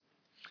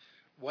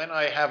When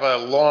I have a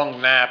long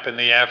nap in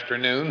the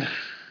afternoon,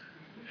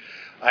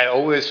 I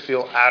always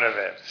feel out of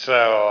it.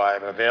 So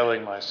I'm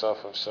availing myself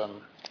of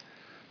some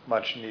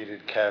much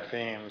needed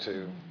caffeine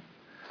to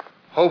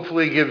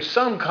hopefully give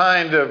some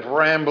kind of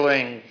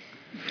rambling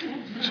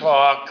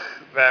talk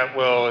that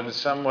will in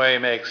some way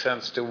make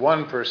sense to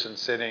one person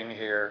sitting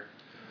here,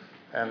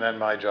 and then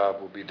my job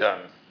will be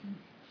done.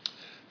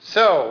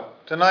 So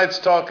tonight's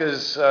talk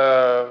is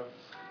the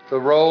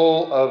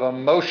role of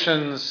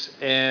emotions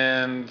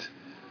in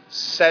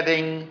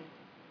setting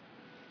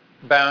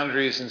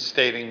boundaries and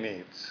stating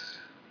needs.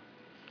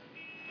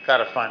 Got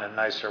to find a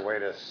nicer way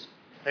to.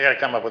 I got to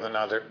come up with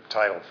another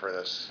title for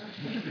this.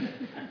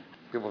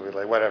 People will be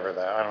like, whatever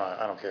that.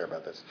 I don't care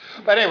about this.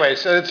 But anyway,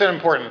 so it's an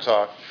important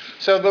talk.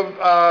 So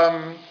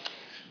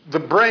the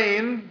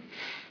brain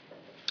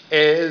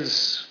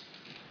is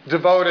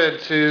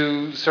devoted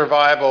to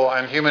survival,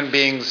 and human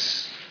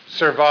beings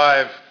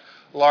survive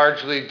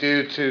largely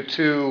due to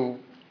two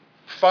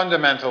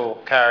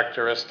fundamental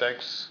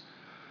characteristics.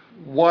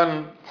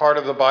 One part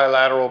of the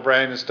bilateral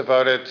brain is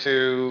devoted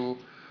to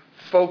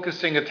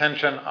focusing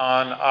attention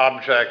on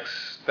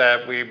objects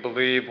that we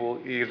believe will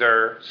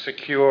either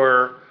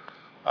secure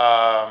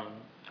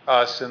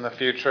us in the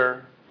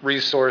future,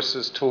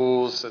 resources,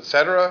 tools,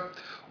 etc.,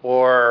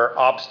 or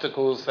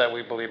obstacles that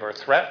we believe are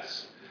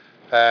threats.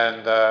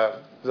 And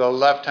the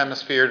left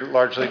hemisphere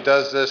largely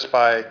does this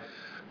by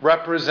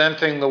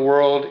representing the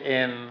world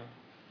in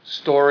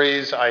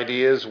stories,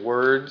 ideas,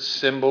 words,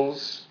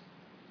 symbols.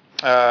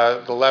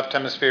 The left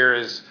hemisphere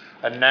is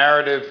a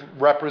narrative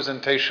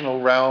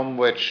representational realm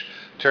which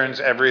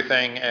turns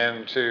everything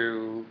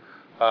into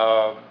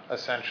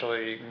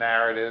essentially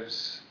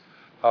narratives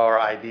or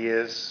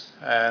ideas,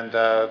 and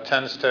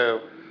tends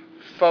to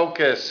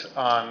focus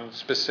on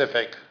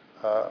specific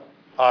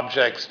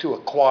objects to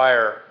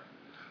acquire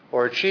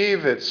or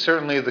achieve. It's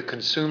certainly the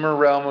consumer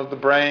realm of the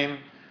brain.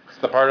 It's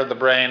the part of the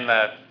brain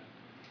that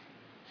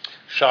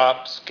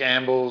shops,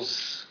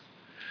 gambles,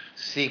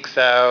 seeks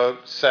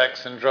out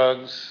sex and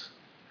drugs.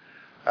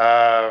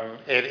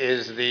 It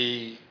is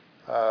the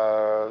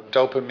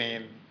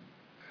dopamine.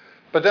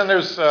 But then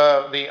there's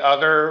the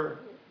other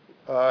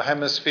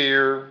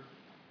hemisphere,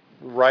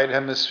 right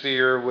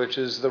hemisphere, which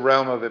is the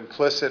realm of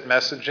implicit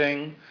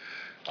messaging,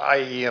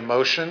 i.e.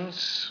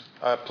 emotions.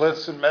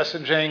 Implicit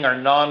messaging are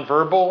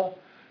nonverbal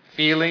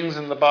feelings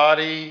in the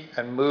body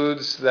and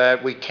moods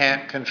that we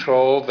can't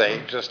control.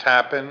 They just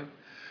happen.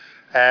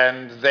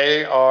 And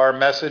they are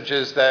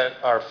messages that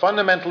are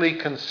fundamentally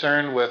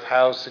concerned with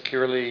how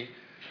securely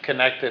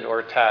connected or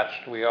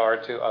attached we are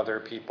to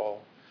other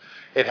people.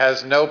 It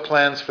has no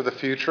plans for the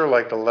future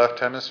like the left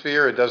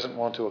hemisphere. It doesn't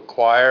want to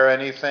acquire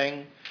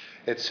anything.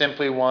 It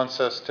simply wants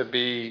us to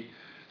be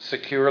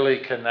securely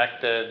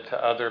connected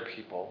to other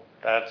people.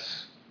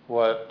 That's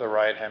what the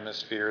right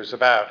hemisphere is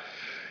about.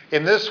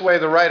 In this way,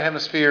 the right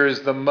hemisphere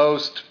is the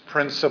most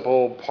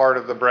principal part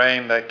of the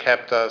brain that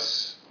kept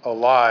us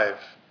alive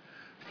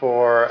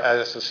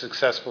as a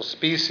successful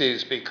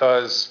species,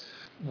 because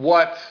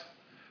what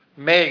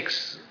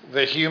makes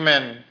the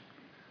human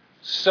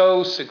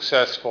so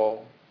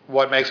successful,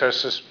 what makes our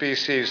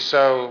species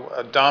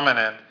so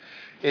dominant,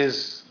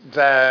 is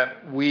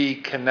that we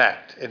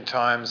connect in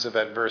times of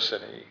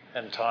adversity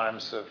and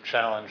times of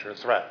challenge or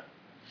threat.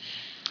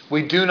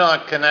 We do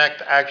not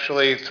connect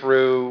actually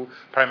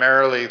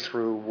primarily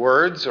through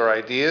words or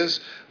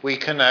ideas. We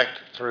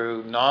connect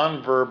through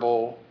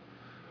nonverbal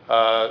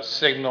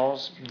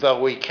signals,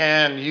 though we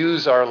can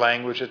use our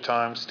language at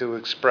times to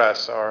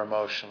express our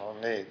emotional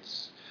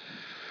needs.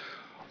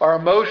 Our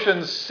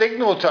emotions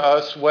signal to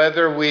us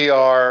whether we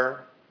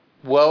are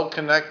well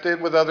connected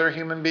with other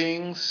human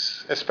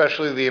beings,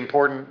 especially the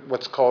important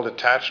what's called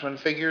attachment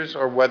figures,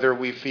 or whether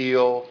we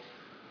feel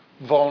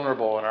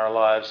vulnerable in our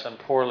lives and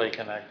poorly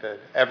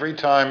connected. Every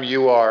time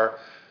you are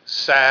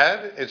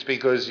sad, it's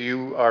because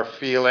you are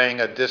feeling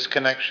a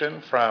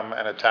disconnection from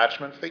an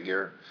attachment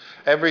figure.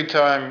 Every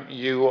time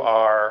you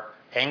are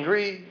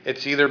angry,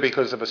 it's either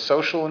because of a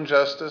social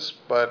injustice,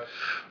 but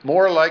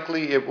more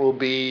likely it will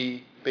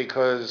be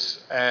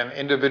because an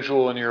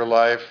individual in your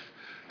life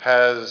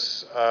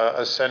has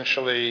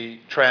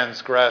essentially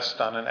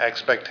transgressed on an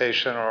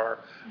expectation or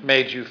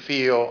made you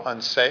feel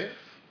unsafe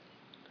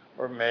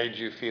or made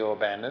you feel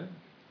abandoned.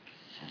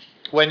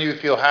 When you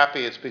feel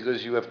happy, it's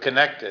because you have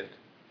connected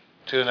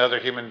to another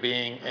human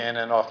being in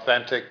an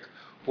authentic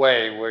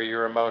way where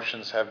your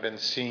emotions have been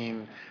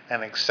seen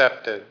and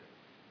accepted.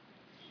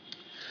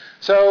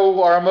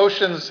 So our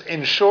emotions,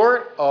 in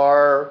short,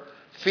 are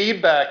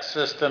feedback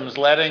systems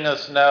letting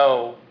us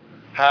know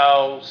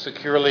how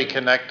securely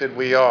connected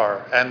we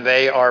are, and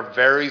they are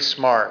very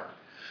smart.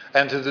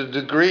 And to the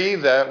degree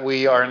that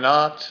we are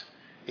not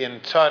in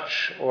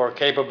touch or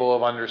capable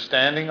of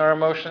understanding our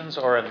emotions,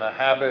 or in the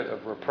habit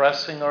of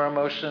repressing our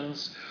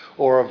emotions,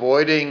 or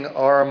avoiding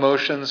our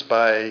emotions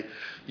by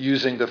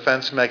using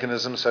defense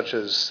mechanisms such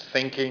as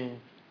thinking,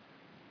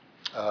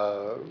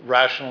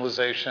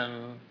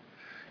 rationalization,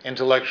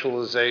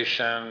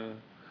 intellectualization,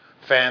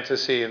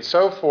 fantasy, and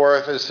so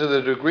forth, is to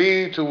the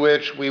degree to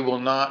which we will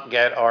not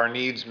get our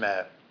needs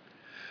met.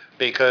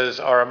 because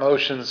our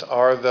emotions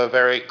are the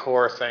very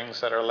core things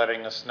that are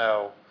letting us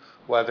know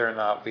whether or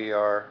not we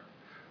are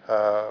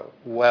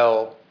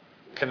well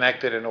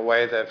connected in a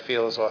way that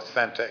feels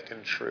authentic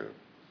and true.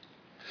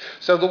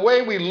 So the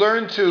way we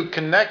learn to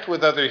connect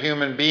with other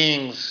human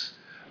beings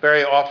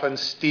very often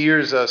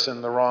steers us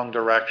in the wrong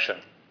direction.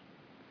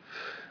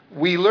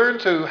 We learn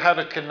how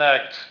to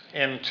connect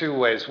in two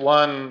ways.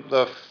 One,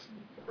 the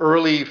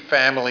early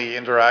family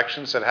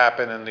interactions that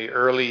happen in the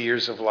early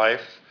years of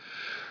life.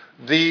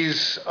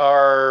 These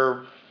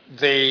are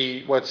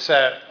what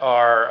set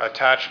our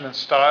attachment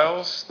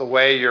styles, the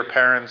way your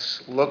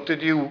parents looked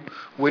at you,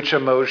 which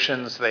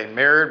emotions they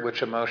mirrored,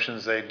 which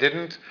emotions they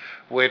didn't,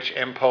 which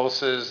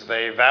impulses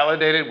they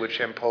validated,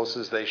 which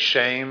impulses they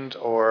shamed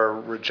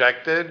or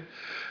rejected.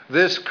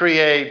 This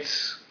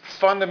creates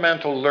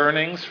fundamental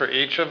learnings for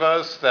each of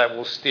us that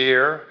will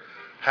steer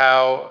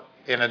how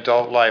in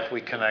adult life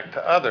we connect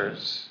to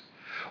others.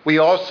 We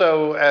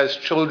also, as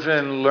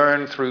children,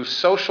 learn through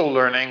social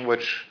learning,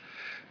 which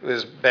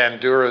is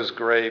Bandura's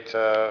great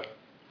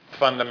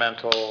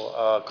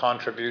fundamental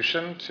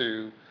contribution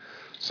to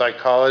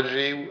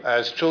psychology.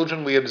 As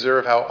children, we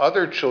observe how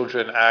other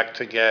children act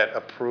to get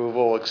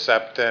approval,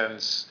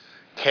 acceptance,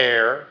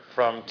 care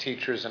from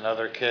teachers and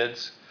other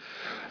kids.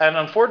 And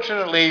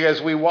unfortunately,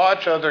 as we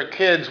watch other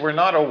kids, we're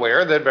not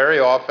aware that very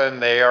often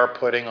they are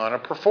putting on a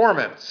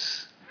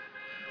performance,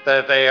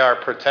 that they are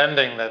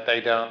pretending that they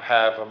don't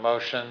have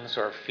emotions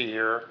or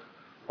fear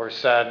or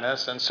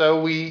sadness. And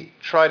so we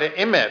try to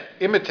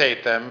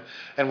imitate them,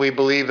 and we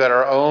believe that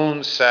our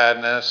own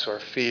sadness or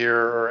fear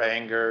or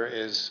anger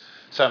is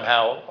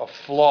somehow a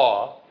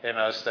flaw in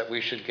us that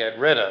we should get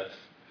rid of.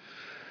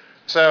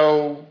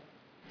 So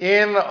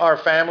in our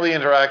family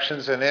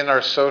interactions and in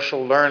our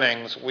social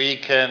learnings, we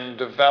can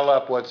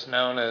develop what's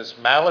known as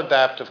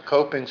maladaptive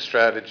coping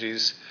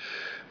strategies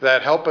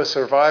that help us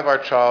survive our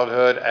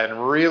childhood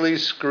and really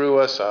screw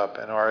us up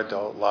in our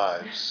adult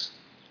lives.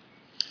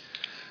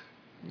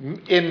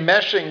 In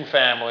meshing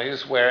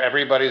families, where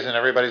everybody's in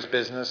everybody's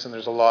business, and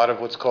there's a lot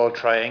of what's called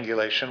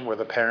triangulation, where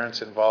the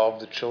parents involve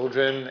the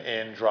children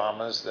in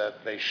dramas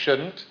that they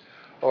shouldn't,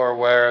 or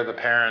where the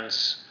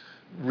parents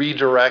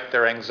redirect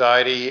their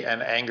anxiety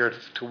and anger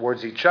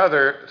towards each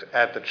other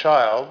at the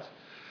child,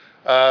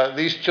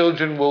 these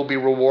children will be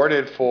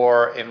rewarded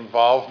for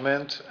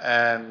involvement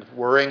and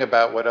worrying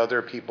about what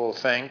other people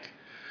think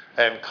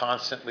and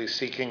constantly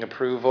seeking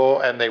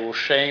approval, and they will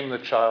shame the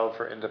child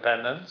for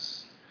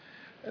independence.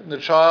 And the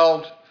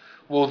child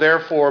will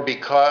therefore be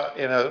caught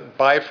in a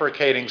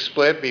bifurcating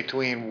split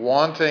between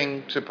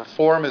wanting to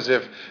perform as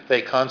if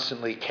they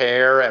constantly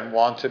care and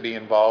want to be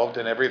involved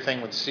in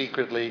everything, when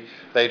secretly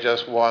they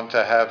just want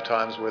to have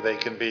times where they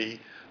can be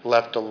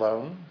left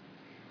alone.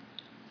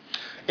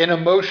 In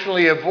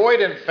emotionally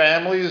avoidant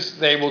families,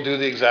 they will do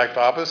the exact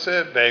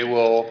opposite. They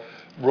will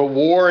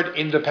reward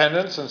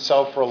independence and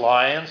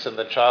self-reliance in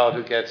the child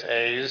who gets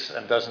A's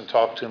and doesn't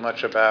talk too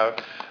much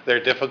about their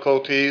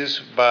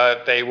difficulties,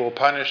 but they will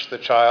punish the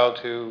child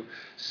who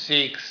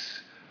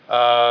seeks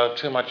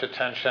too much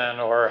attention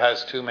or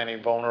has too many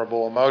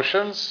vulnerable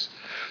emotions.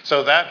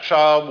 So that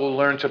child will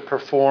learn to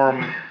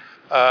perform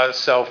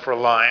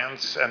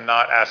self-reliance and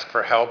not ask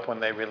for help when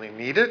they really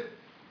need it.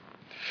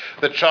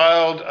 The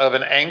child of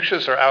an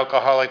anxious or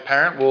alcoholic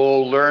parent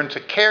will learn to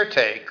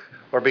caretake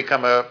or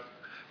become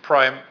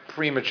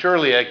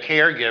prematurely a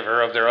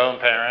caregiver of their own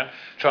parent,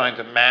 trying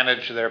to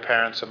manage their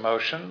parent's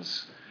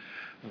emotions.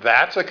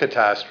 That's a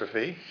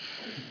catastrophe.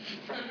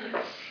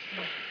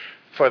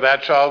 For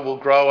that child will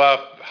grow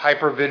up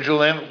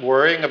hypervigilant,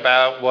 worrying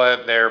about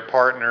what their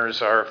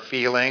partners are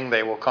feeling.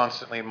 They will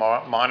constantly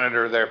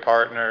monitor their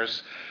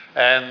partners,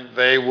 and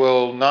they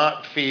will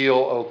not feel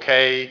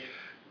okay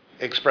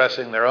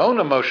expressing their own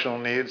emotional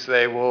needs.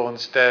 They will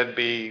instead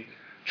be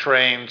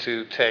trained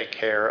to take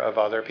care of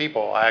other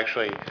people. I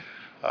actually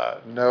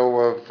know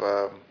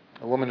of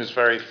a woman who's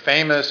very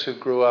famous who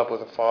grew up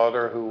with a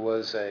father who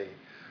was a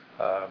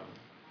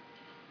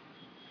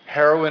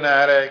heroin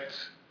addict,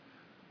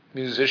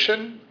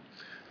 musician,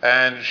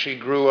 and she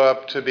grew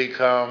up to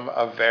become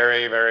a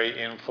very, very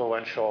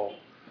influential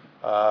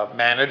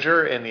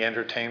manager in the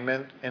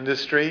entertainment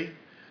industry,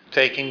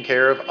 taking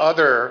care of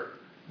other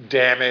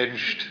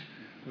damaged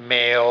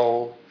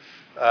male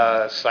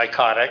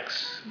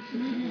psychotics,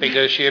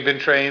 because she had been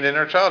trained in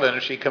her childhood,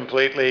 and she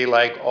completely,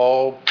 like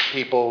all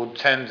people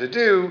tend to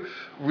do,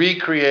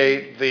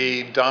 recreate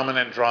the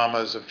dominant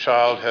dramas of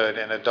childhood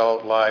in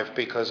adult life,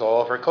 because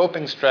all of her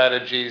coping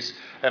strategies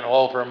and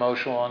all of her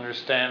emotional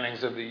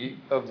understandings of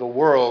the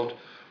world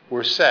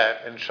were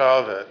set in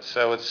childhood.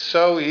 So it's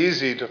so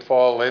easy to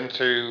fall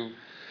into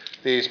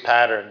these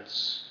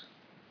patterns.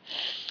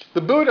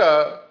 The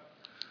Buddha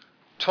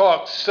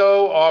talked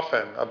so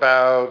often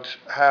about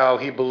how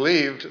he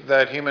believed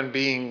that human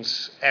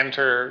beings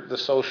enter the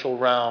social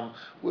realm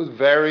with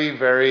very,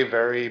 very,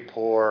 very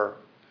poor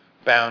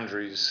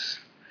boundaries.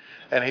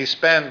 And he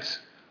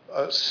spent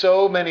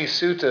so many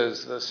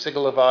suttas, the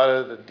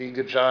Sigalovada, the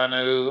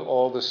Digajanu,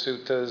 all the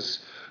suttas,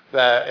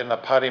 that in the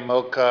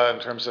Patimokkha, in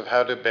terms of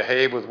how to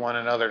behave with one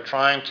another,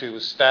 trying to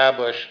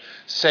establish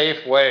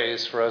safe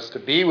ways for us to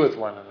be with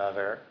one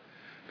another,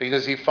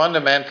 because he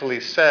fundamentally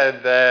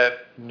said that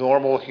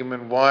normal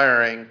human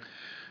wiring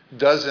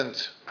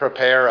doesn't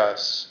prepare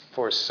us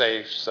for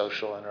safe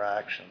social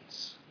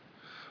interactions.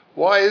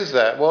 Why is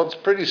that? Well, it's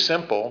pretty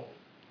simple.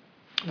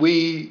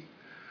 We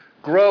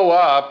grow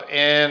up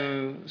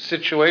in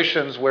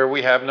situations where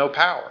we have no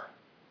power.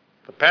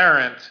 The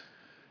parent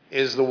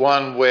is the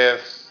one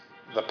with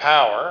the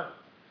power.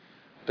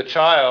 The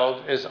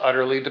child is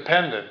utterly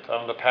dependent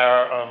on the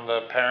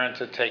parent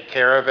to take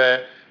care of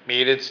it,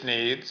 meet its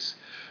needs.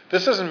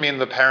 This doesn't mean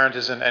the parent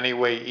is in any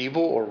way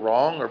evil or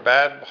wrong or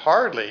bad.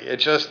 Hardly.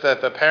 It's just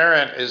that the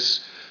parent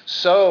is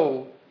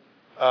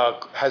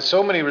has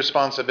so many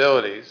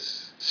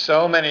responsibilities,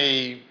 so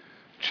many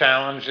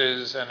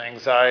challenges and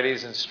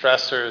anxieties and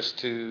stressors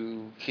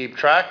to keep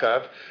track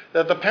of,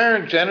 that the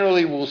parent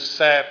generally will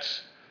set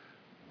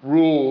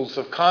rules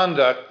of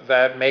conduct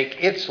that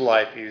make its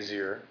life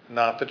easier,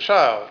 not the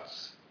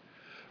child's.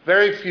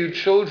 Very few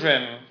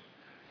children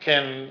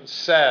can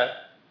set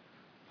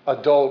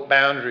adult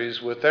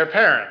boundaries with their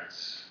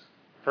parents.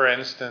 For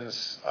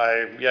instance,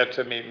 I've yet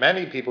to meet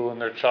many people in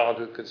their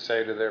childhood could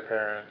say to their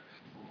parent,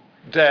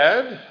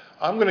 "Dad,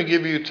 I'm going to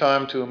give you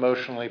time to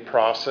emotionally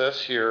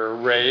process your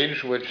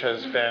rage, which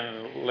has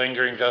been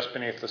lingering just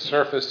beneath the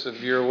surface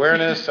of your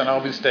awareness, and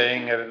I'll be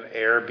staying at an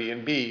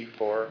Airbnb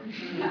for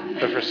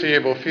the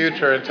foreseeable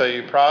future until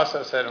you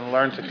process it and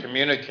learn to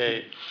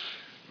communicate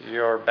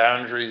your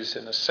boundaries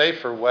in a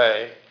safer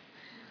way.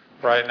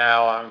 Right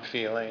now, I'm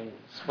feeling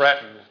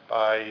threatened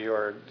by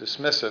your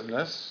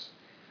dismissiveness."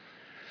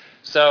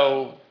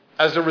 So,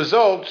 as a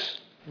result,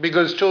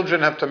 because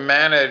children have to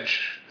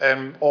manage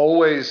and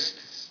always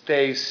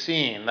stay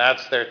seen,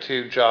 that's their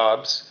two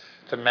jobs,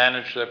 to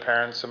manage their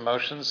parents'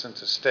 emotions and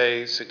to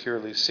stay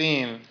securely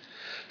seen.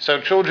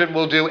 So children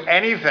will do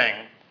anything,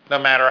 no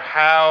matter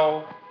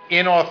how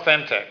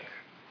inauthentic,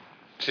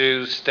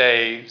 to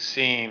stay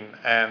seen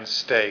and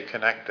stay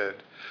connected.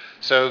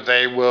 So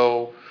they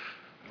will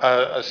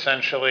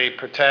essentially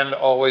pretend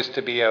always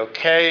to be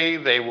okay.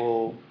 They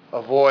will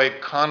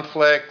avoid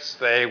conflicts.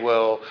 They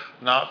will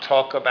not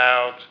talk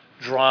about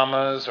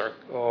dramas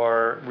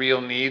or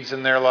real needs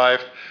in their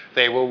life.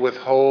 They will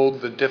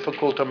withhold the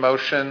difficult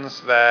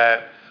emotions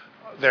that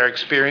they're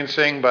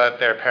experiencing, but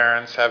their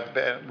parents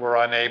were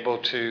unable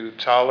to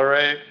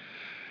tolerate.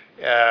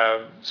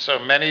 So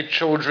many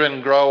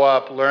children grow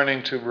up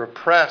learning to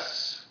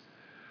repress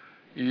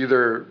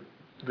either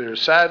their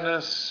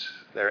sadness,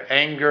 their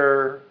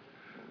anger,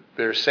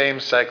 their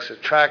same-sex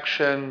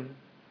attraction,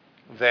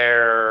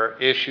 their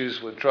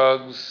issues with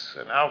drugs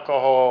and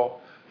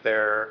alcohol,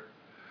 their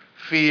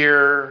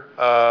fear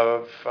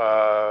of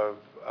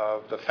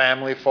the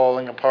family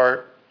falling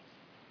apart.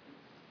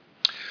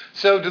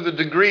 So to the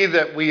degree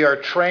that we are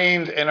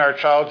trained in our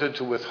childhood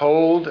to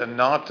withhold and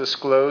not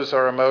disclose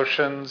our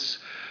emotions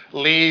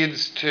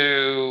leads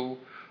to,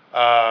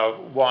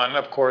 one,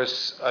 of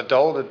course,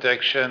 adult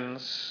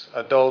addictions,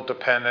 adult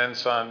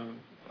dependence on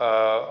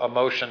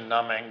emotion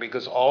numbing,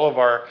 because all of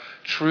our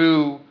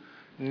true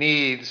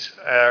needs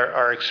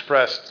are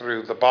expressed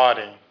through the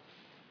body.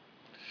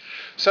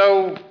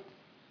 So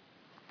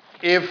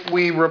if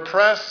we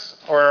repress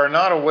or are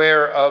not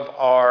aware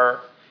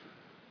of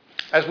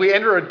as we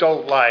enter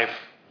adult life,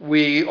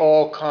 we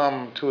all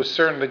come to a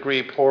certain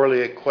degree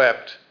poorly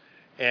equipped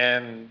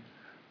in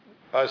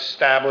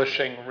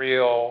establishing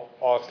real,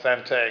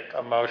 authentic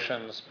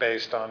emotions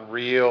based on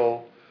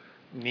real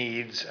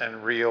needs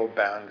and real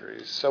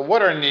boundaries. So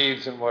what are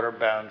needs and what are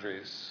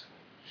boundaries?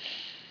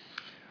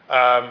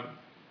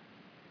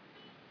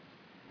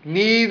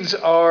 Needs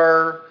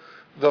are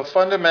the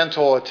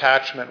fundamental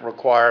attachment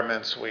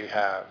requirements we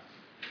have,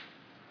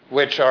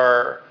 which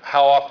are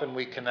how often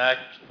we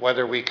connect,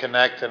 whether we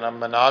connect in a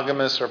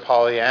monogamous or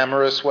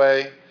polyamorous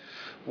way,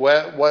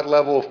 what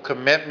level of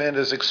commitment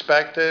is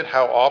expected,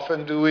 how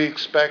often do we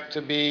expect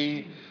to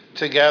be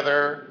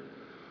together,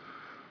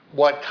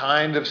 what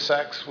kind of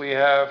sex we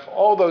have.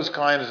 All those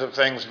kinds of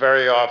things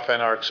very often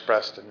are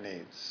expressed in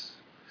needs.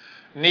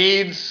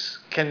 Needs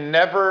can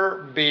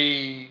never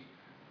be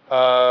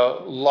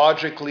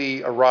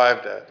logically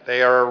arrived at.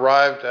 They are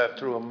arrived at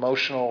through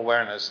emotional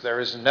awareness. There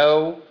is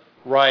no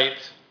right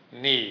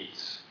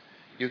needs.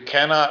 You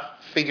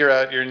cannot figure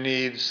out your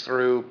needs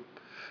through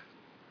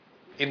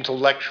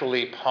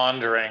intellectually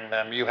pondering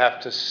them. You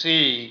have to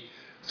see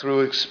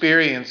through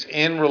experience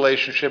in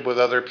relationship with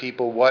other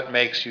people what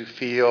makes you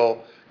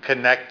feel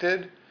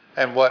connected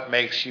and what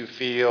makes you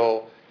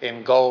feel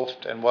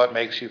engulfed and what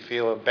makes you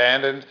feel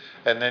abandoned.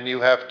 And then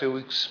you have to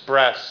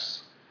express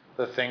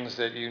the things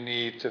that you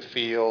need to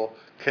feel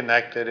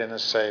connected in a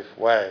safe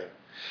way.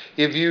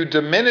 If you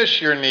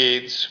diminish your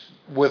needs,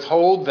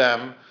 withhold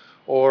them,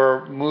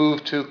 or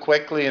move too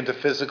quickly into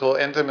physical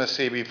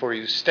intimacy before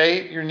you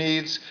state your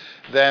needs,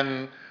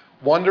 then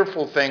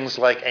wonderful things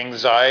like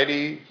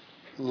anxiety,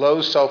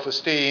 low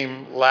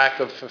self-esteem, lack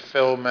of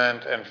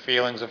fulfillment, and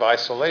feelings of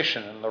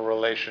isolation in the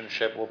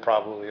relationship will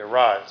probably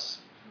arise.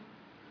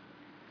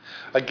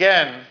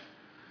 Again,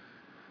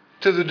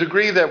 to the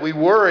degree that we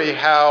worry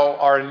how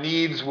our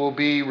needs will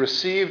be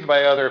received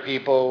by other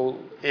people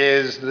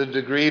is the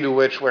degree to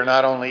which we're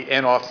not only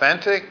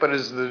inauthentic, but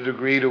is the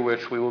degree to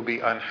which we will be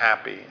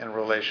unhappy in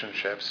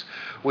relationships.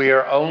 We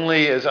are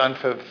only as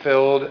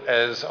unfulfilled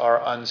as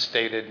our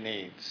unstated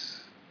needs,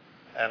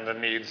 and the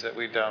needs that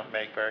we don't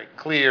make very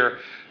clear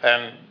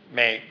and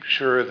make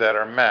sure that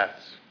are met.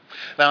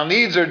 Now,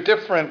 needs are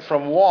different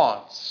from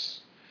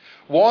wants.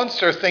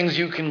 Wants are things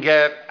you can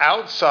get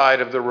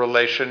outside of the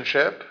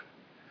relationship,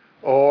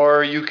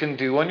 or you can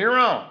do on your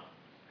own.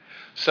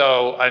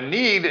 So a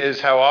need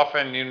is how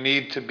often you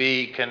need to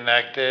be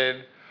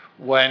connected,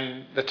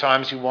 when the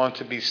times you want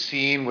to be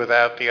seen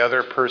without the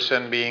other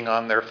person being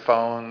on their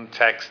phone,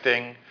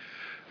 texting.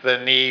 The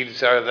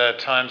needs are the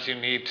times you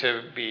need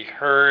to be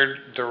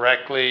heard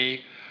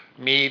directly,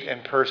 meet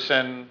in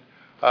person,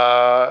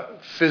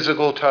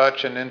 physical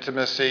touch and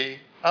intimacy.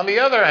 On the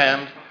other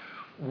hand,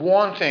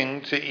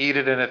 wanting to eat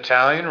at an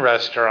Italian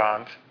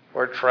restaurant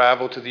or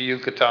travel to the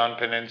Yucatan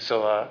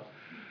Peninsula,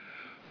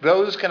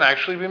 those can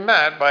actually be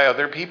met by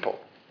other people.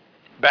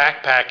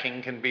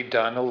 Backpacking can be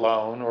done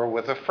alone or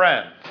with a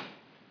friend.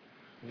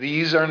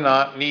 These are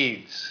not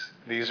needs.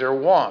 These are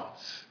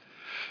wants.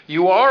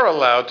 You are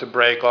allowed to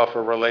break off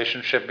a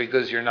relationship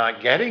because you're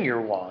not getting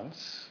your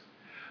wants,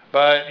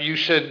 but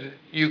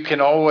you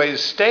can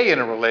always stay in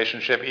a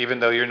relationship even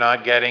though you're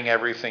not getting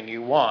everything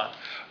you want.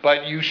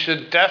 But you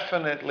should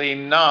definitely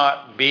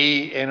not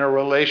be in a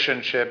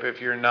relationship if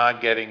you're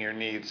not getting your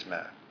needs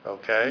met,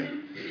 okay?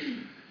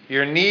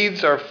 Your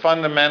needs are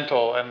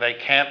fundamental and they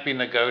can't be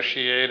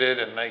negotiated,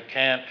 and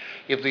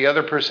if the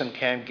other person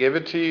can't give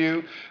it to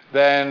you,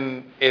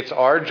 then it's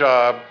our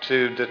job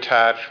to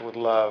detach with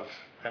love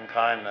and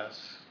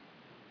kindness.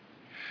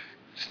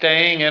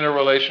 Staying in a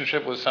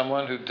relationship with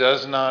someone who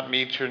does not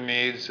meet your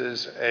needs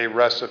is a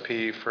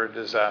recipe for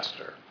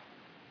disaster.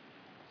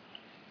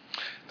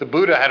 The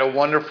Buddha had a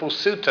wonderful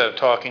sutta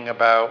talking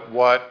about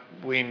what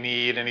we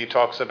need, and he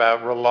talks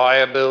about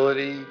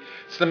reliability.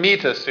 It's the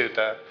Metta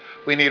Sutta.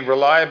 We need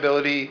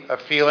reliability, a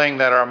feeling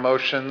that our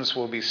emotions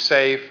will be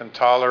safe and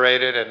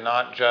tolerated and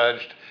not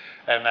judged,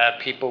 and that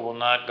people will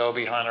not go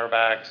behind our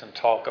backs and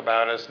talk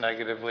about us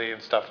negatively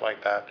and stuff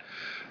like that.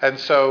 And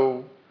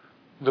so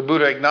the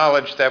Buddha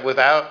acknowledged that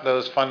without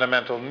those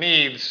fundamental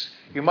needs,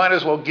 you might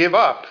as well give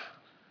up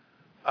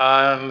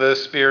on the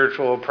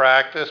spiritual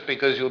practice,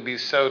 because you'll be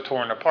so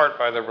torn apart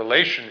by the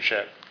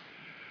relationship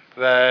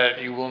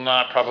that you will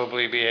not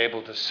probably be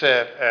able to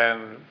sit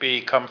and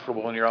be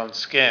comfortable in your own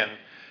skin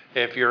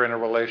if you're in a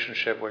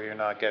relationship where you're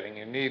not getting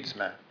your needs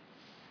met.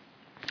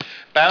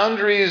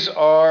 Boundaries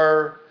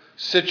are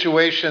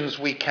situations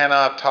we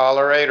cannot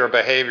tolerate or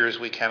behaviors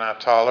we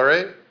cannot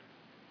tolerate.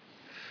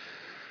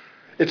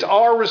 It's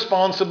our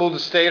responsibility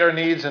to state our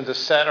needs and to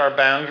set our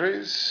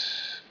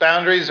boundaries.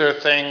 Boundaries are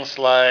things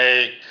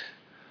like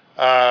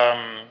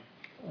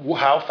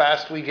how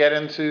fast we get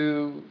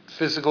into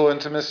physical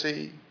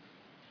intimacy,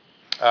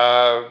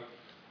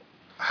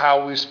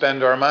 how we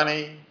spend our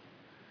money,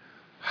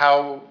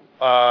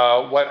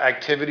 what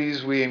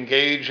activities we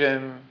engage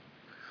in,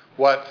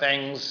 what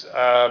things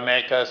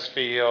make us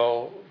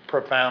feel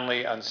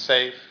profoundly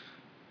unsafe.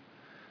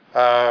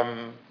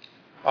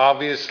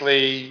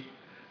 Obviously,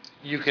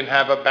 you can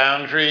have a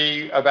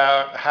boundary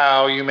about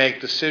how you make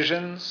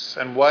decisions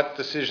and what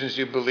decisions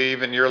you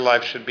believe in your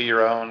life should be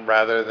your own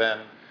rather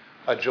than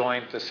a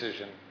joint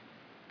decision.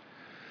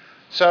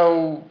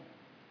 So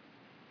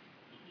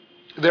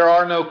there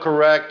are no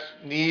correct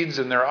needs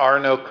and there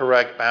are no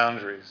correct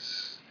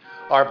boundaries.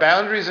 Our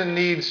boundaries and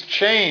needs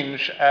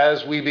change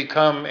as we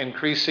become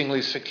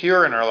increasingly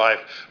secure in our life.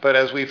 But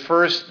as we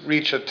first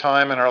reach a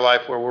time in our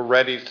life where we're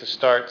ready to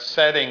start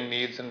setting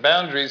needs and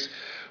boundaries,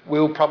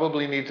 we'll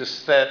probably need to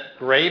set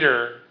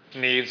greater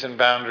needs and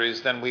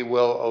boundaries than we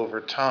will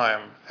over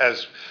time.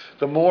 As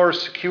the more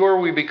secure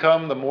we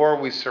become, the more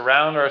we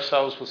surround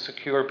ourselves with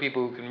secure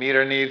people who can meet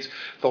our needs,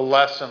 the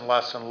less and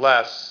less and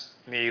less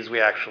needs we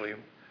actually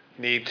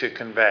need to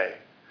convey.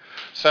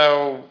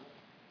 So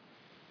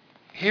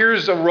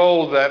here's a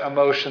role that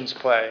emotions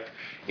play.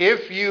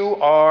 If you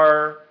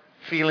are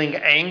feeling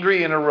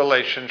angry in a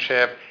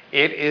relationship,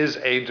 it is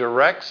a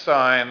direct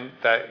sign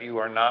that you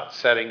are not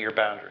setting your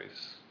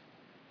boundaries,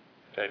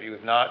 that you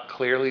have not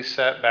clearly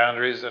set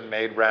boundaries and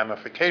made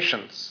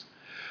ramifications.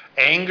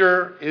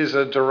 Anger is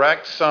a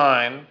direct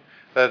sign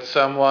that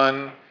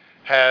someone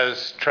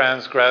has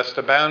transgressed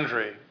a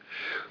boundary.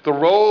 The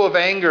role of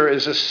anger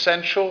is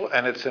essential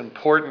and it's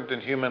important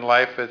in human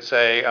life. It's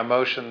an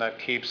emotion that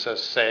keeps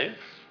us safe.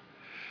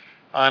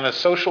 On a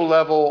social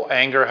level,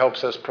 anger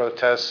helps us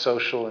protest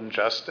social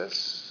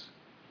injustice.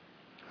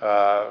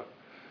 But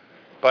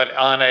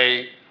on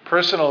a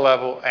personal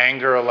level,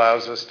 anger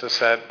allows us to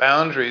set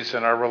boundaries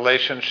in our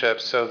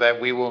relationships so that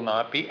we will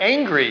not be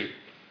angry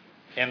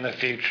in the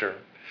future.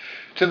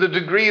 To the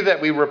degree that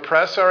we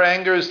repress our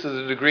anger is to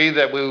the degree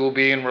that we will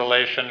be in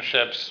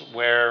relationships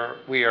where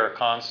we are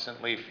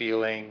constantly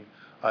feeling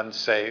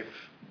unsafe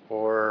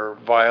or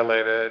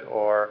violated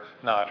or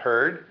not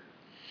heard.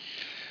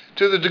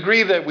 To the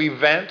degree that we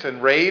vent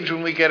and rage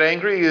when we get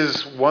angry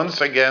is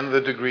once again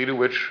the degree to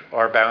which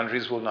our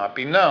boundaries will not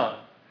be known.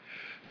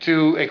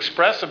 To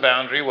express a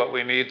boundary, what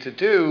we need to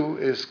do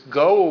is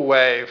go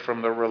away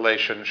from the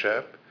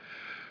relationship,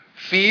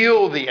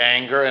 feel the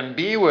anger and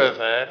be with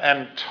it,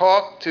 and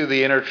talk to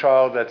the inner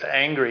child that's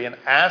angry and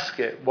ask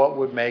it what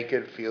would make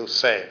it feel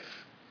safe.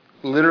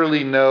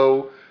 Literally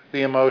know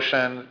the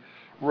emotion,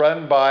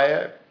 run by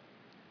it,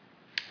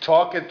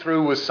 talk it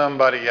through with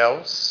somebody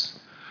else,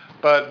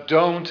 but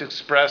don't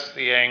express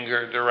the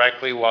anger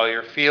directly while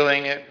you're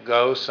feeling it.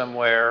 Go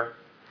somewhere,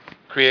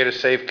 create a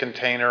safe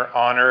container,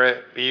 honor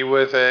it, be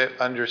with it,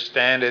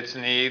 understand its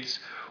needs,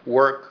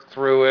 work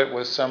through it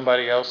with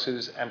somebody else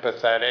who's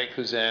empathetic,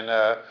 who's in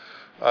a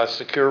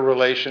secure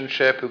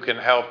relationship, who can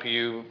help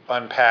you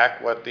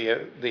unpack what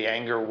the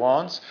anger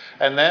wants.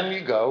 And then you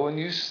go and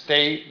you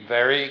state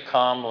very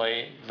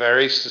calmly,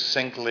 very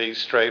succinctly,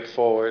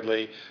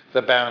 straightforwardly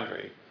the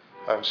boundary.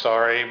 I'm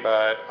sorry,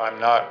 but I'm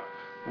not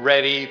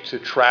ready to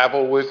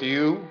travel with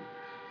you.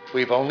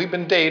 We've only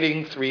been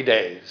dating 3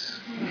 days.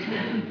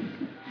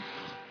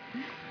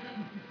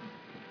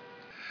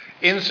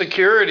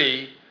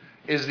 Insecurity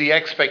is the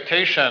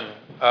expectation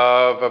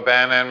of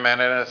abandonment,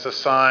 and it's a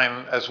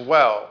sign as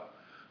well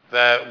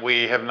that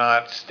we have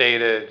not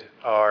stated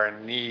our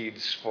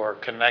needs for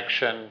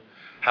connection,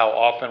 how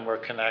often we're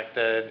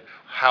connected,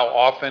 how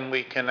often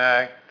we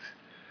connect,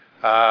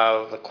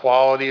 the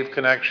quality of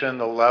connection,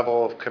 the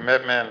level of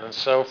commitment, and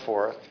so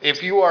forth.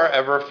 If you are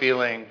ever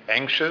feeling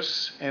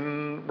anxious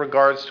in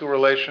regards to a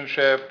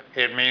relationship,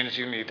 it means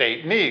you need to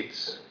state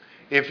needs.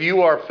 If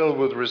you are filled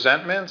with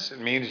resentments, it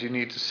means you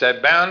need to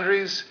set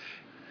boundaries.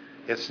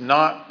 It's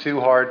not too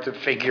hard to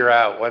figure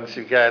out once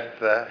you get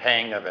the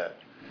hang of it.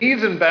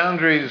 Needs and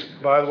boundaries,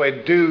 by the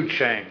way, do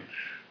change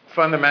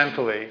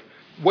fundamentally.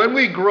 When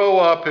we grow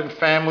up in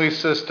family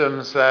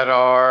systems that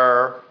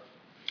are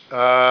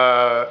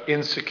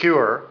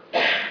insecure,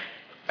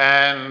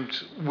 and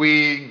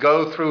we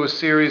go through a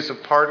series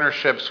of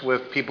partnerships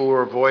with people who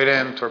are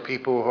avoidant or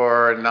people who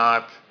are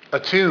not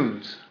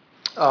attuned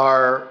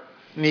our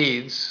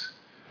needs,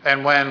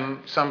 and when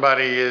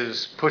somebody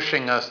is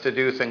pushing us to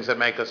do things that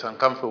make us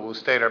uncomfortable, we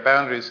state our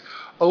boundaries,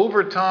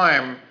 over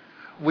time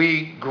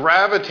we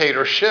gravitate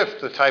or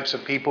shift the types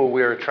of people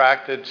we're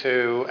attracted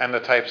to and the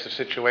types of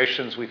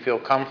situations we feel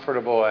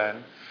comfortable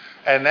in.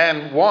 And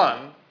then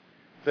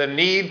the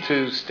need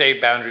to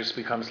state boundaries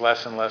becomes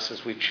less and less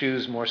as we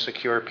choose more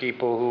secure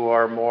people who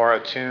are more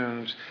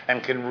attuned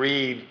and can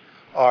read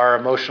our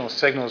emotional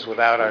signals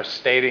without our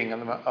stating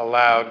them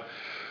aloud.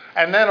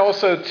 And then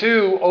also,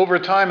 too, over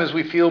time, as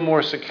we feel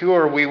more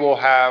secure, we will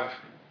have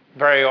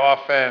very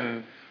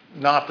often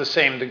not the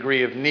same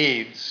degree of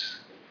needs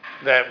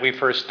that we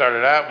first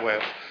started out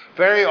with.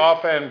 Very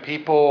often,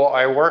 people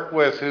I work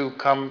with who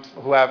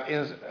have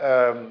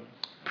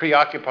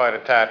preoccupied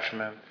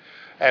attachment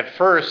at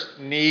first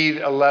need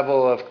a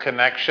level of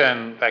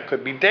connection that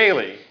could be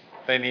daily.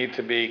 They need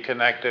to be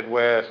connected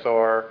with,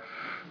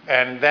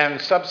 and then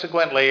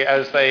subsequently,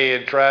 as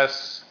they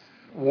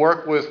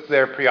work with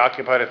their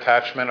preoccupied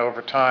attachment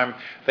over time,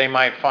 they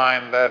might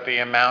find that the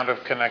amount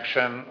of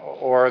connection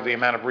or the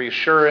amount of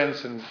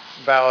reassurance and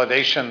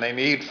validation they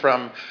need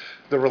from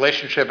the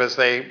relationship as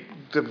they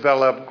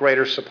develop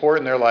greater support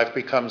in their life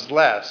becomes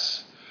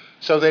less.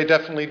 So they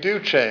definitely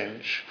do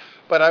change.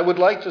 But I would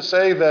like to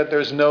say that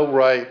there's no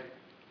right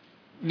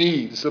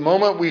needs. The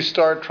moment we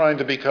start trying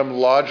to become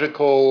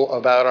logical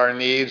about our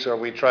needs, or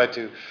we try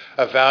to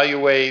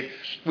evaluate,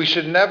 we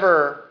should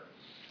never,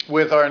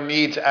 with our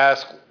needs,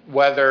 ask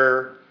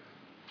whether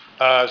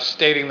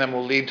stating them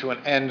will lead to an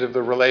end of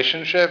the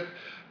relationship.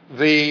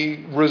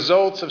 The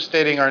results of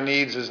stating our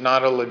needs is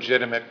not a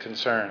legitimate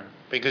concern,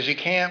 because you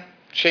can't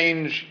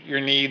change your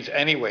needs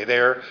anyway.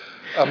 They're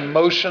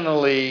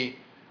emotionally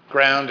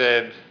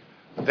grounded,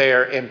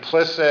 they're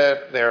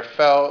implicit, they're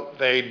felt,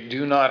 they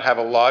do not have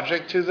a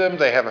logic to them,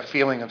 they have a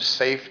feeling of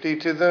safety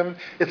to them.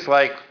 It's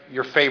like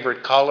your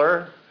favorite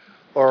color,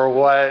 or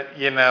what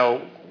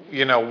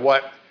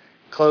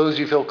clothes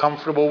you feel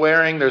comfortable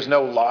wearing. There's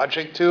no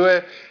logic to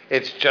it.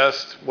 It's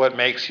just what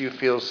makes you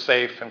feel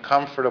safe and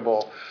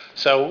comfortable.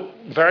 So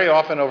very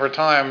often over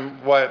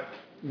time, what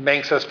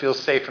makes us feel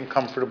safe and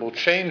comfortable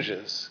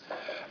changes.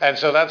 And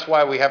so that's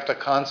why we have to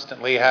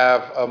constantly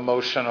have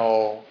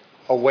emotional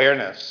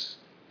awareness.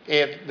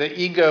 If the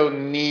ego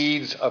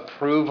needs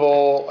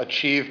approval,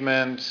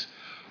 achievement,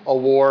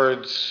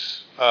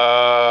 awards,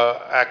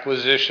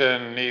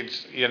 acquisition,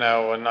 needs,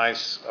 a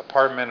nice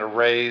apartment, a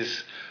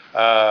raise,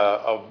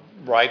 a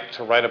right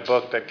to write a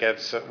book that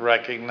gets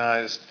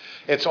recognized.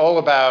 It's all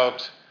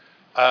about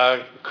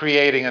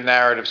creating a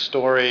narrative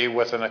story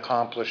with an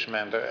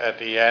accomplishment at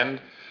the end.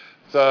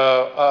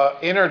 The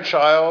inner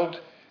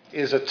child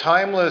is a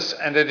timeless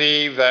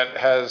entity that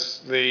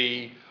has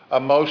the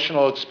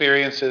emotional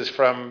experiences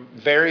from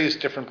various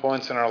different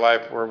points in our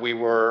life where we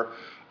were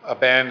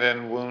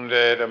abandoned,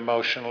 wounded,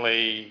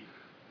 emotionally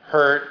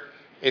hurt.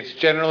 It's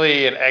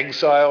generally an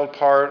exiled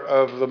part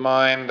of the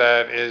mind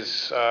that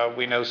is,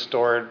 we know,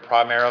 stored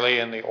primarily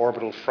in the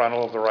orbital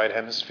frontal of the right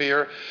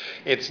hemisphere.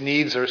 Its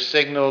needs are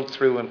signaled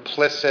through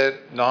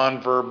implicit,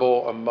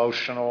 nonverbal,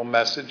 emotional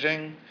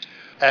messaging.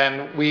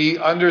 And we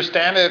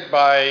understand it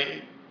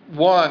by,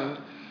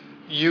 one,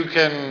 you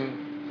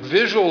can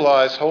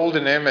visualize, hold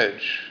an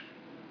image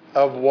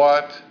of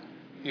what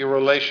your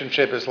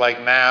relationship is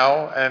like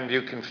now, and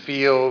you can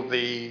feel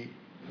the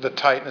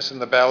tightness in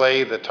the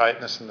belly, the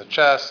tightness in the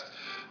chest,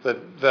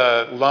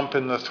 the lump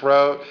in the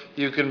throat.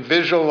 You can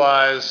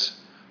visualize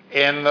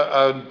in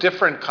a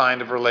different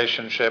kind of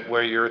relationship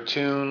where you're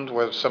attuned,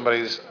 where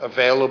somebody's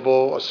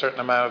available a certain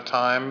amount of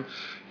time.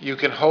 You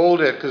can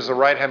hold it because the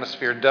right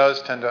hemisphere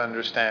does tend to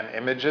understand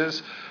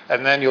images,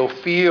 and then you'll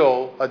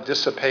feel a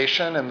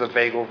dissipation in the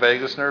vagal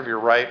vagus nerve.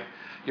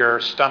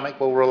 Your stomach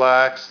will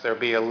relax. There'll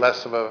be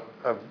less of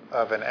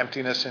an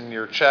emptiness in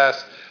your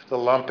chest. The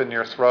lump in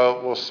your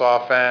throat will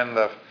soften.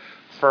 The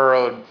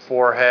furrowed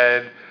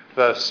forehead,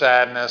 the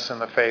sadness in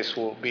the face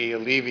will be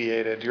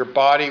alleviated. Your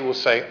body will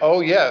say,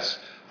 oh yes,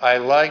 I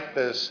like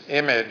this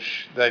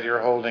image that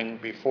you're holding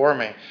before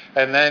me.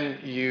 And then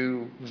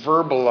you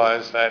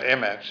verbalize that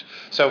image.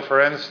 So for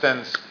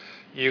instance,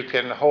 you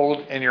can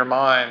hold in your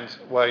mind,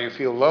 while you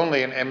feel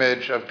lonely, an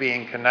image of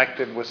being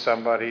connected with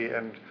somebody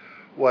and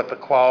what the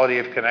quality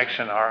of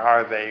connection are.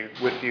 Are they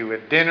with you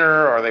at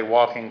dinner? Are they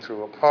walking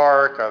through a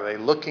park? Are they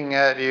looking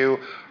at you?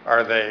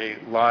 Are they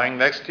lying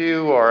next to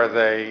you? Are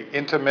they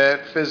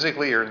intimate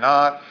physically or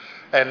not?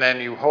 And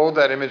then you hold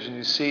that image and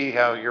you see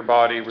how your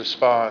body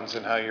responds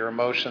and how your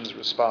emotions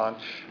respond.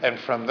 And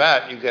from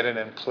that, you get an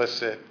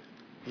implicit,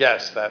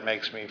 yes, that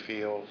makes me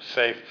feel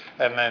safe.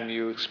 And then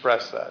you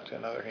express that to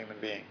another human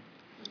being.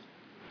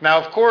 Now,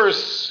 of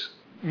course,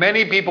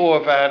 many people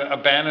have had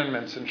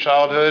abandonments in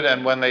childhood,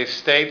 and when they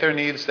state their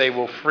needs, they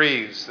will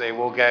freeze. They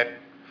will get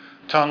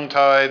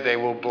tongue-tied, they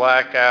will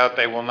black out,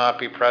 they will not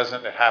be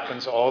present. It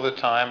happens all the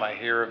time. I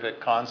hear of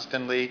it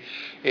constantly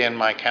in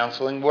my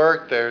counseling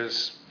work.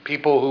 There's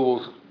people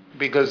who,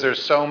 because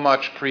there's so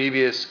much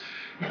previous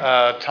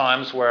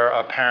times where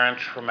a parent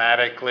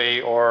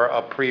traumatically or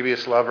a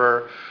previous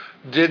lover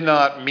did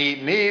not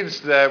meet needs,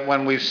 that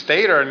when we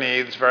state our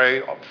needs,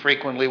 very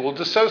frequently we'll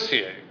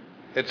dissociate.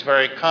 It's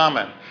very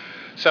common.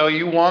 So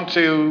you want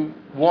to,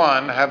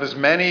 one, have as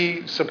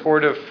many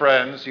supportive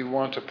friends. You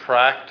want to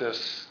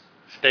practice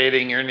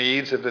stating your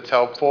needs if it's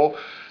helpful.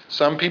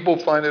 Some people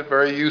find it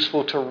very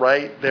useful to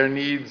write their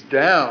needs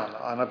down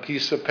on a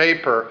piece of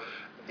paper.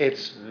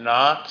 It's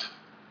not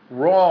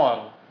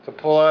wrong to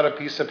pull out a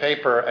piece of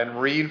paper and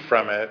read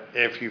from it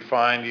if you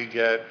find you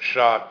get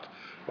shocked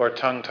or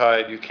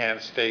tongue-tied, you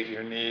can't state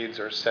your needs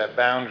or set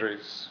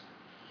boundaries.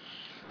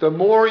 The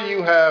more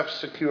you have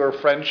secure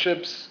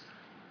friendships,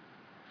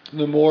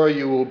 the more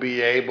you will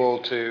be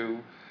able to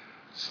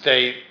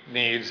state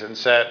needs and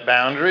set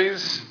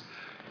boundaries.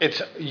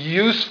 It's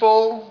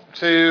useful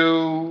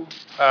to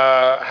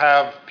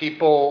have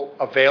people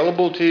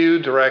available to you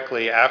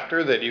directly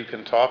after that you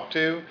can talk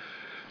to.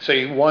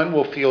 So one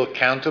will feel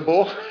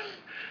accountable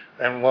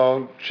and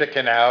won't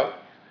chicken out.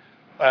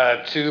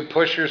 Two,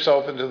 push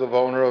yourself into the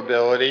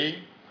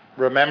vulnerability.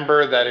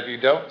 Remember that if you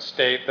don't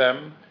state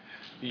them,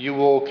 you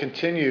will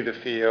continue to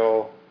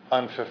feel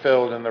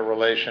unfulfilled in the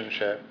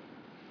relationship.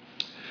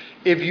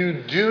 If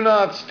you do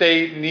not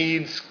state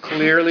needs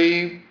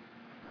clearly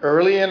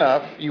early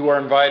enough, you are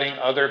inviting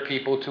other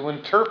people to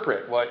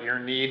interpret what your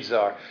needs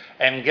are.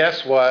 And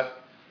guess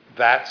what?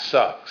 That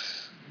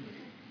sucks.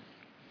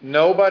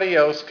 Nobody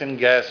else can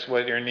guess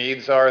what your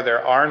needs are.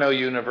 There are no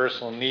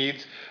universal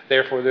needs.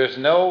 Therefore, there's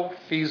no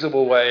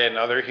feasible way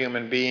another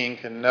human being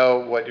can know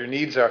what your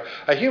needs are.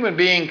 A human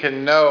being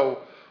can know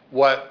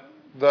what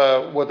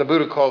the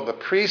Buddha called the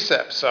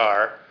precepts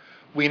are.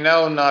 We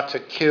know not to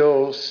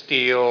kill,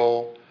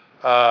 steal,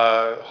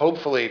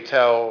 hopefully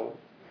tell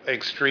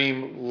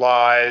extreme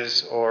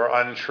lies or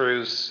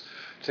untruths,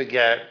 to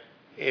get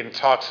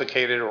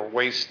intoxicated or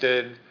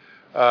wasted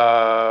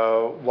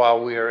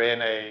while we are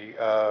in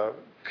a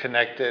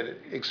connected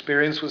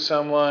experience with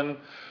someone.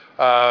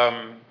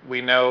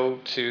 We know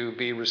to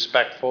be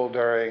respectful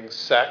during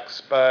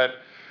sex, but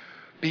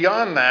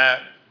beyond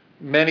that,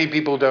 many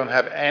people don't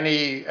have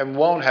any and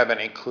won't have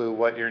any clue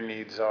what your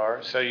needs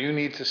are, so you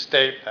need to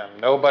state them.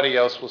 Nobody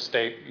else will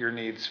state your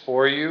needs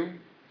for you.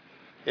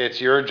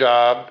 It's your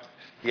job.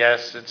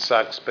 Yes, it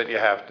sucks, but you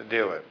have to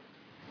do it.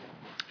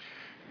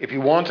 If you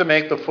want to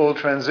make the full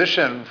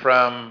transition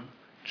from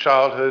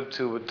childhood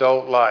to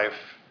adult life,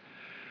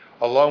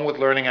 along with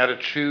learning how to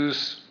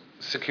choose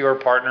secure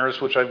partners,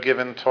 which I've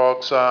given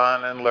talks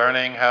on, and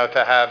learning how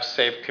to have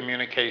safe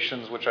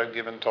communications, which I've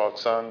given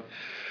talks on,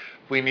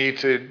 we need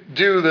to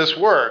do this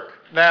work.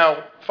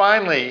 Now,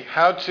 finally,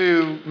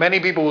 many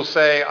people will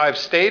say, I've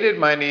stated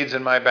my needs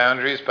and my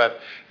boundaries, but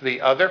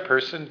the other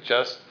person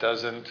just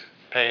doesn't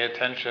pay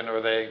attention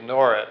or they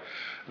ignore it.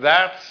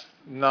 That's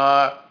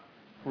not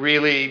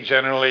really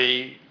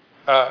generally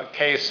a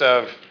case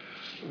of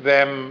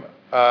them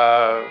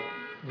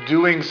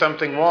doing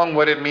something wrong.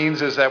 What it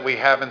means is that we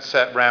haven't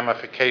set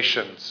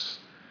ramifications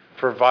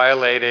for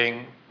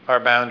violating our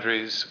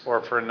boundaries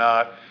or for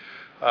not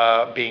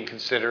being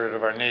considerate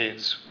of our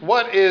needs.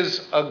 What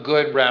is a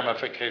good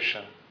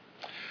ramification?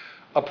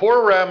 A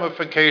poor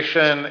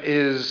ramification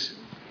is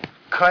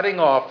cutting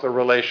off the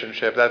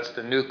relationship. That's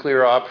the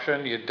nuclear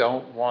option. You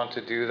don't want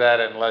to do that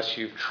unless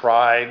you've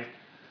tried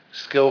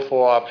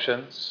skillful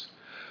options.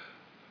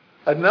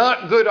 A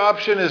not good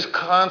option is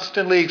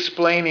constantly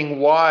explaining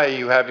why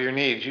you have your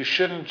needs. You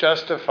shouldn't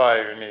justify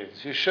your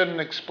needs. You shouldn't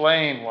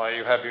explain why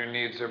you have your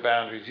needs or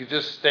boundaries. You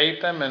just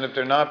state them, and if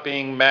they're not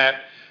being met,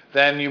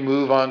 then you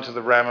move on to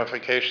the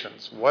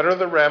ramifications. What are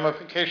the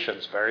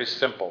ramifications? Very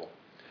simple.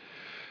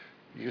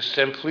 You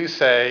simply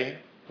say,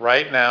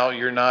 right now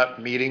you're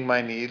not meeting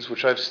my needs,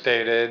 which I've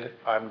stated.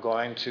 I'm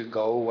going to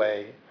go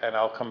away, and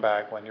I'll come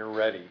back when you're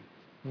ready.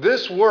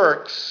 This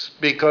works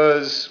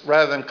because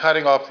rather than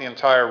cutting off the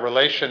entire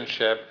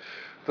relationship,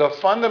 the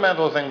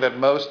fundamental thing that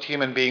most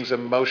human beings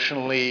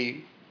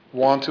emotionally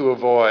want to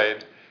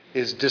avoid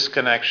is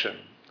disconnection.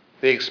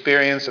 The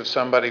experience of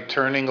somebody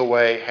turning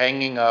away,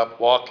 hanging up,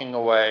 walking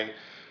away,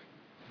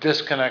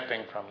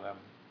 disconnecting from them.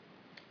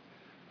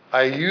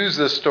 I use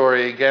this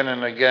story again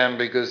and again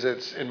because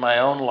it's in my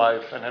own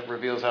life and it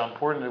reveals how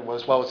important it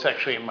was. Well, it's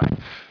actually in my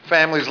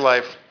family's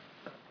life.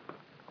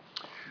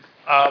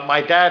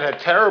 My dad had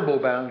terrible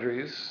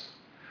boundaries,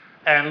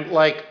 and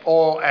like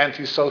all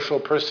antisocial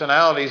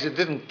personalities,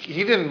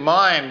 he didn't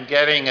mind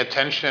getting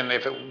attention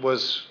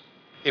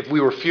if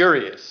we were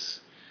furious,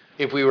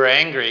 if we were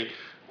angry.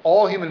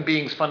 All human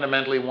beings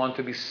fundamentally want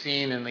to be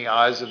seen in the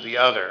eyes of the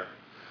other.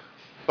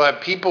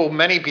 But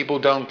many people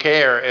don't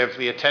care if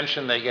the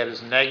attention they get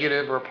is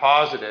negative or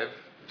positive,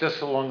 just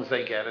so long as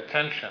they get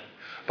attention.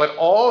 But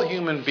all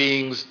human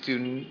beings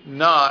do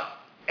not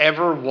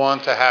ever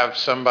want to have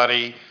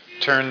somebody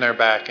turn their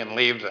back and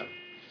leave them.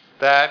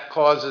 That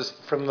causes,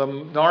 from the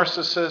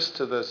narcissist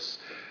to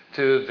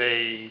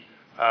the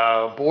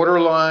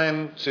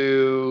borderline,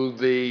 to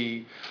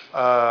the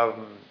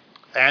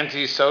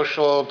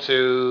antisocial,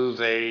 to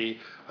the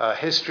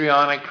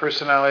histrionic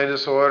personality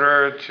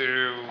disorder,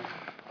 to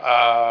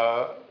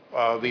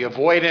the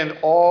avoidant,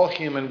 all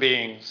human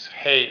beings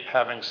hate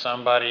having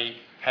somebody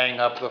hang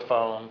up the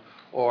phone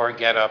or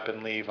get up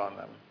and leave on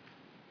them.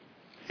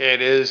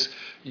 It is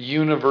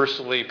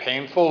universally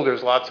painful.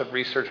 There's lots of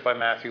research by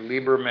Matthew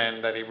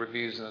Lieberman that he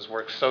reviews in his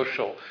work,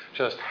 Social,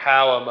 just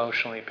how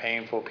emotionally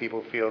painful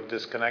people feel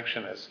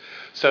disconnection is.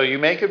 So you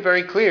make it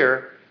very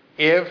clear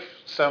if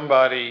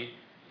somebody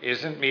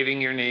isn't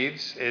meeting your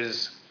needs,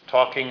 is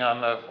talking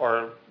on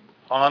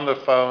the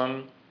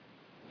phone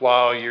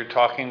while you're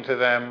talking to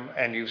them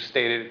and you've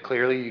stated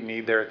clearly you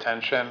need their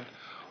attention,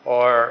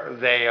 or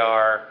they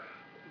are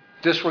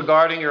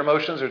disregarding your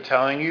emotions or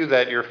telling you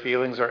that your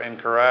feelings are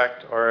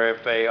incorrect, or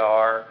if they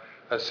are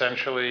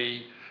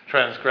essentially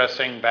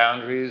transgressing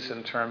boundaries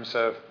in terms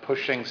of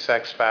pushing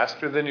sex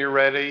faster than you're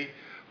ready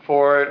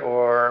for it,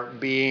 or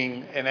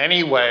being in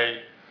any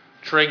way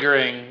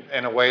triggering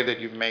in a way that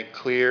you've made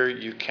clear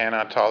you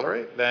cannot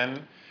tolerate,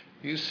 then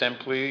you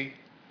simply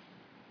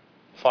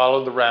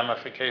follow the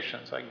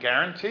ramifications. I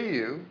guarantee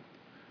you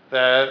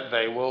that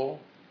they will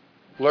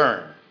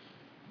learn.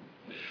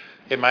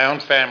 In my own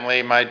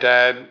family, my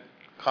dad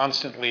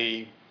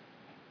constantly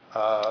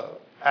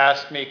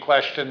asked me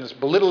questions,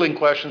 belittling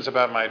questions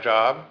about my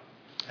job,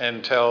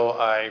 until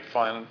I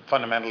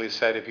fundamentally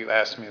said, if you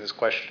ask me this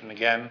question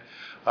again,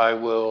 I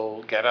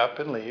will get up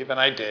and leave,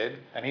 and I did,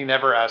 and he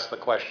never asked the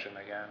question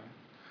again.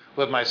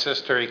 With my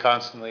sister, he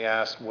constantly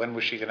asked, when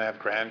was she going to have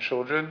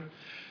grandchildren?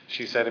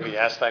 She said if he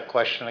asked that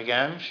question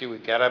again, she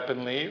would get up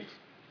and leave.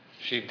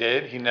 She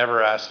did. He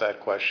never asked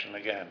that question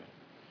again.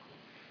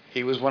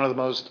 He was one of the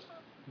most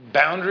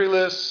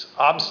boundaryless,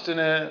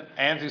 obstinate,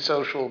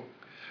 antisocial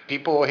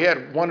people. He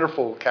had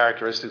wonderful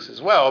characteristics as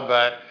well,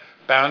 but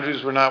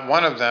boundaries were not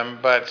one of them,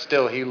 but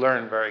still he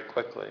learned very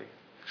quickly.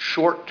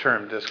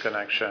 Short-term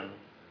disconnection,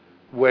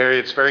 where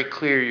it's very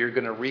clear you're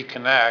going to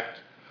reconnect,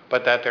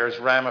 but that there's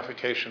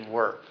ramification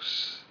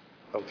works,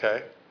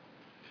 okay?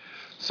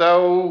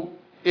 So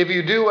if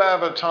you do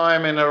have a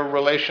time in a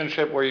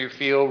relationship where you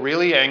feel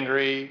really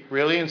angry,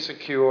 really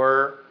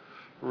insecure,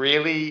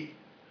 really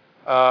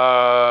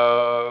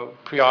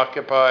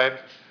preoccupied,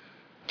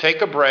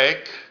 take a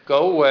break,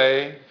 go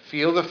away,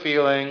 feel the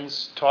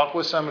feelings, talk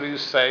with somebody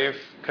who's safe,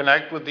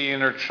 connect with the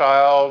inner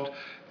child,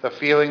 the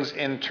feelings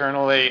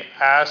internally,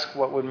 ask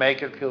what would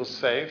make it feel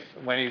safe.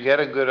 When you get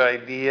a good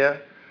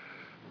idea,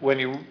 when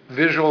you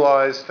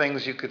visualize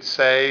things you could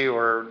say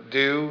or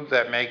do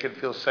that make it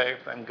feel safe,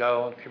 then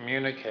go and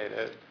communicate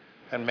it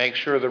and make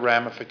sure the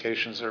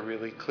ramifications are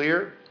really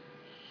clear.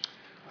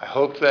 I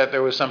hope that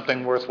there was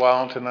something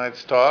worthwhile in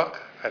tonight's talk.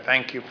 I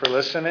thank you for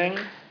listening.